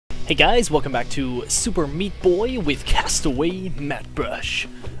Hey guys, welcome back to Super Meat Boy with CastawayMattbrush.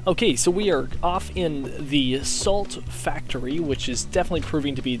 Okay, so we are off in the salt factory, which is definitely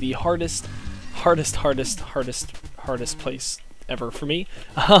proving to be the hardest place ever for me.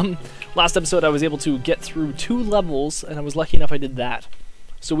 Last episode I was able to get through 2 levels, and I was lucky enough I did that.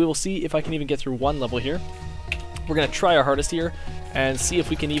 So we will see if I can even get through 1 level here. We're gonna try our hardest here, and see if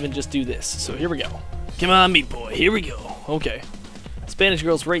we can even just do this. So here we go. Come on, Meat Boy, here we go. Okay. Spanish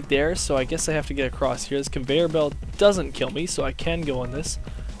girl's right there, so I guess I have to get across here. This conveyor belt doesn't kill me, so I can go on this.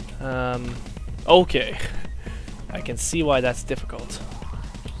 Okay. I can see why that's difficult.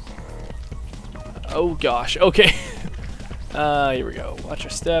 Oh gosh, okay. Here we go. Watch your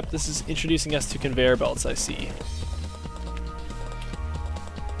step. This is introducing us to conveyor belts, I see.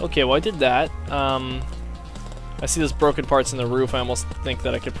 Okay, well I did that. I see those broken parts in the roof. I almost think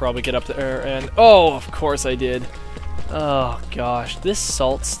that I could probably get up there and... Oh, of course I did. Oh gosh, this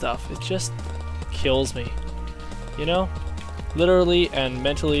salt stuff, it just kills me. You know? Literally and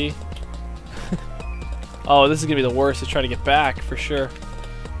mentally. Oh, this is gonna be the worst to try to get back, for sure.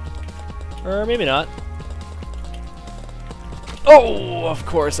 Or maybe not. Oh, of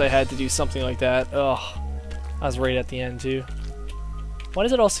course I had to do something like that. Oh, I was right at the end too. Why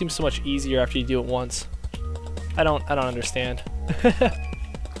does it all seem so much easier after you do it once? I don't understand.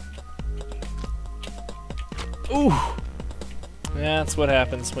 Ooh! That's what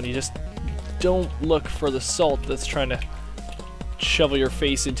happens when you just don't look for the salt that's trying to shovel your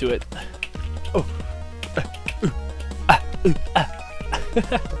face into it. Oh!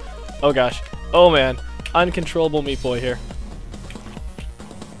 Oh gosh. Oh man. Uncontrollable Meat Boy here.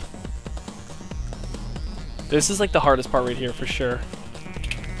 This is like the hardest part right here for sure.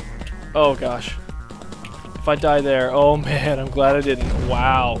 Oh gosh. If I die there, oh man, I'm glad I didn't.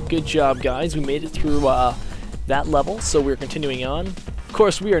 Wow. Good job, guys. We made it through that level, so we're continuing on. Of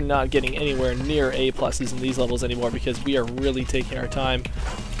course, we are not getting anywhere near A pluses in these levels anymore because we are really taking our time.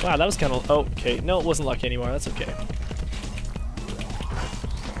 Wow, that was kind of... Okay, no, it wasn't lucky anymore. That's okay.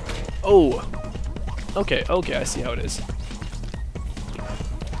 Oh. Okay, I see how it is.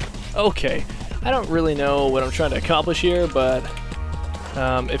 Okay. I don't really know what I'm trying to accomplish here, but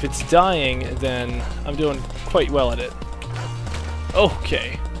if it's dying, then I'm doing quite well at it.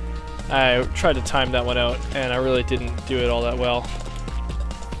 Okay. I tried to time that one out, and I really didn't do it all that well.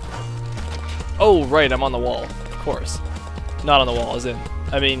 Oh, right, I'm on the wall. Of course. Not on the wall, as in...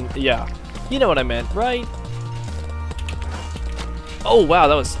 I mean, yeah. You know what I meant, right? Oh, wow,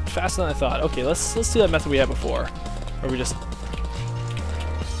 that was faster than I thought. Okay, let's do that method we had before. Where we just...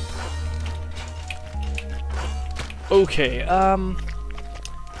 Okay, I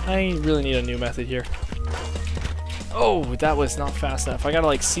really need a new method here. Oh, that was not fast enough. I gotta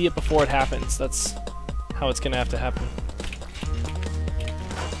like see it before it happens. That's how it's gonna have to happen.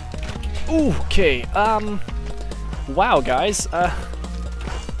 Okay, wow guys, how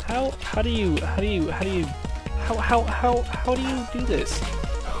do you do this?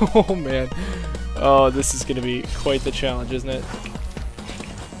 Oh man. Oh, this is gonna be quite the challenge, isn't it?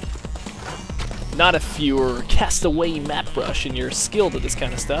 Not if you're CastawayMattbrush and you're skilled at this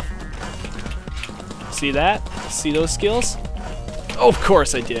kind of stuff. See that? See those skills? Oh, of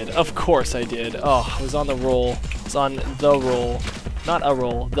course I did. Of course I did. Oh, I was on the roll. I was on the roll. Not a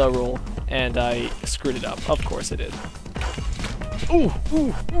roll, the roll. And I screwed it up. Of course I did. Ooh,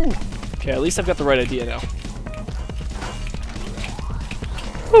 ooh, ooh. Okay, at least I've got the right idea now.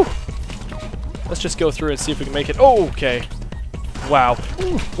 Whew. Let's just go through and see if we can make it. Oh, okay. Wow.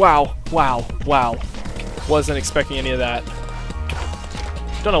 Ooh, wow. Wow. Wow. Wasn't expecting any of that.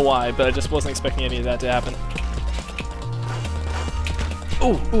 Don't know why, but I just wasn't expecting any of that to happen.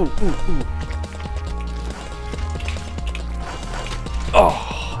 Ooh, ooh, ooh, ooh.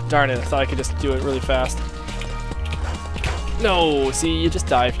 Oh, darn it. I thought I could just do it really fast. No, see, you just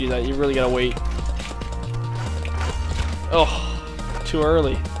die if you do that. You really gotta wait. Oh, too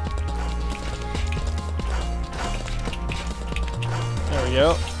early. There we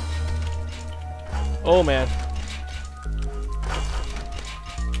go. Oh, man.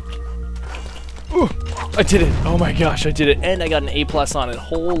 Ooh, I did it! Oh my gosh, I did it! And I got an A+ on it.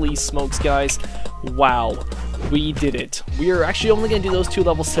 Holy smokes, guys. Wow. We did it. We are actually only going to do those 2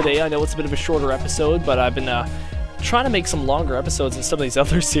 levels today. I know it's a bit of a shorter episode, but I've been trying to make some longer episodes in some of these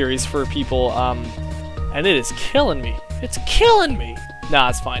other series for people, and it is killing me. It's killing me! Nah,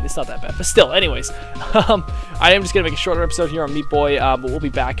 it's fine. It's not that bad. But still, anyways, I am just going to make a shorter episode here on Meat Boy, but we'll be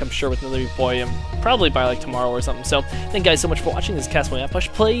back, I'm sure, with another Meat Boy probably by like tomorrow or something. So, thank you guys so much for watching. This is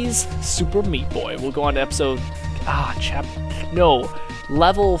CastawayMattbrush plays Super Meat Boy. We'll go on to episode...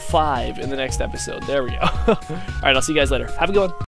 level 5 in the next episode. There we go. Alright, I'll see you guys later. Have a good one.